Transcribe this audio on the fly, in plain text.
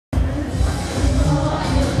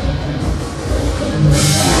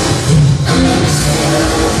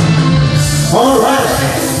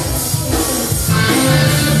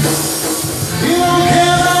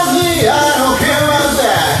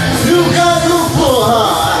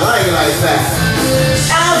like that.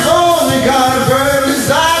 I've only got a burning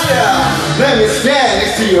desire. Let me stand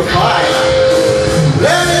next to your fire.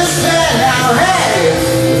 Let me stand now, hey.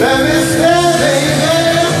 Let me stand, baby.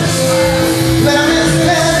 Let me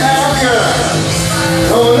stand now, girl.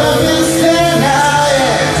 Oh, let me stand now,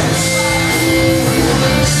 yeah.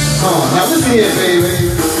 Now listen here, baby.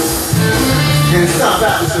 And stop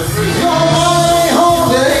out with the free. Your money home,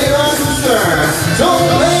 there ain't no concern. Don't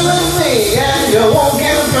play with me and you won't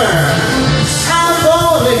get burned. I've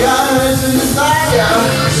only got a little desire.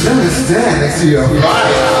 Let me stand next to your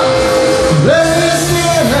fire. Let me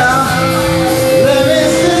stand now. Let me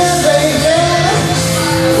stand, baby.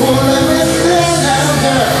 Oh, let me stand now,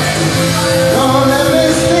 girl. Oh, let me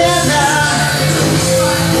stand now.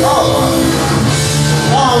 Oh,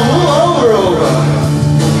 move over.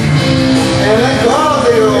 And let God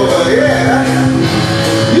be over, yeah.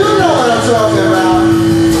 You know what I'm talking about.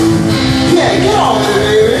 Yeah, get on with it,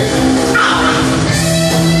 baby.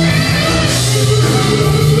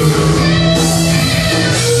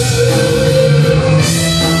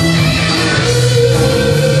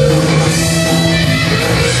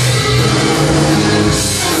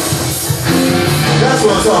 That's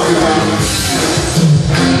what I'm talking about.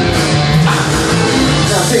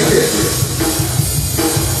 Now take this.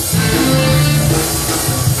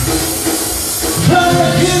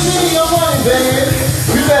 Give me your money, baby.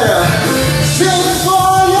 You better sing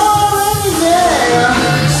for your everything.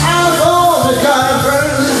 I've only got a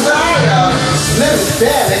burning desire. Let me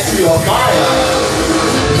stand next to your fire.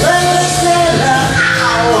 Let me stand now.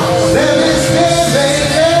 Let me stand,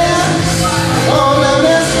 baby. Oh, let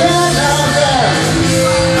me stand down there.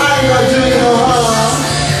 I ain't gonna do you no harm.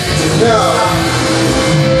 No.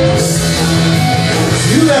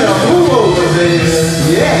 You better move over, baby.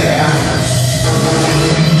 Yeah.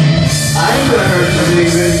 I ain't gonna hurt you,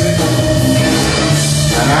 baby.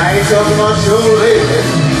 And I ain't talking about your lady.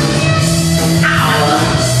 Ow!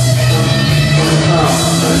 Oh,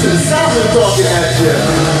 listen, stop him talking at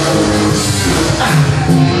you.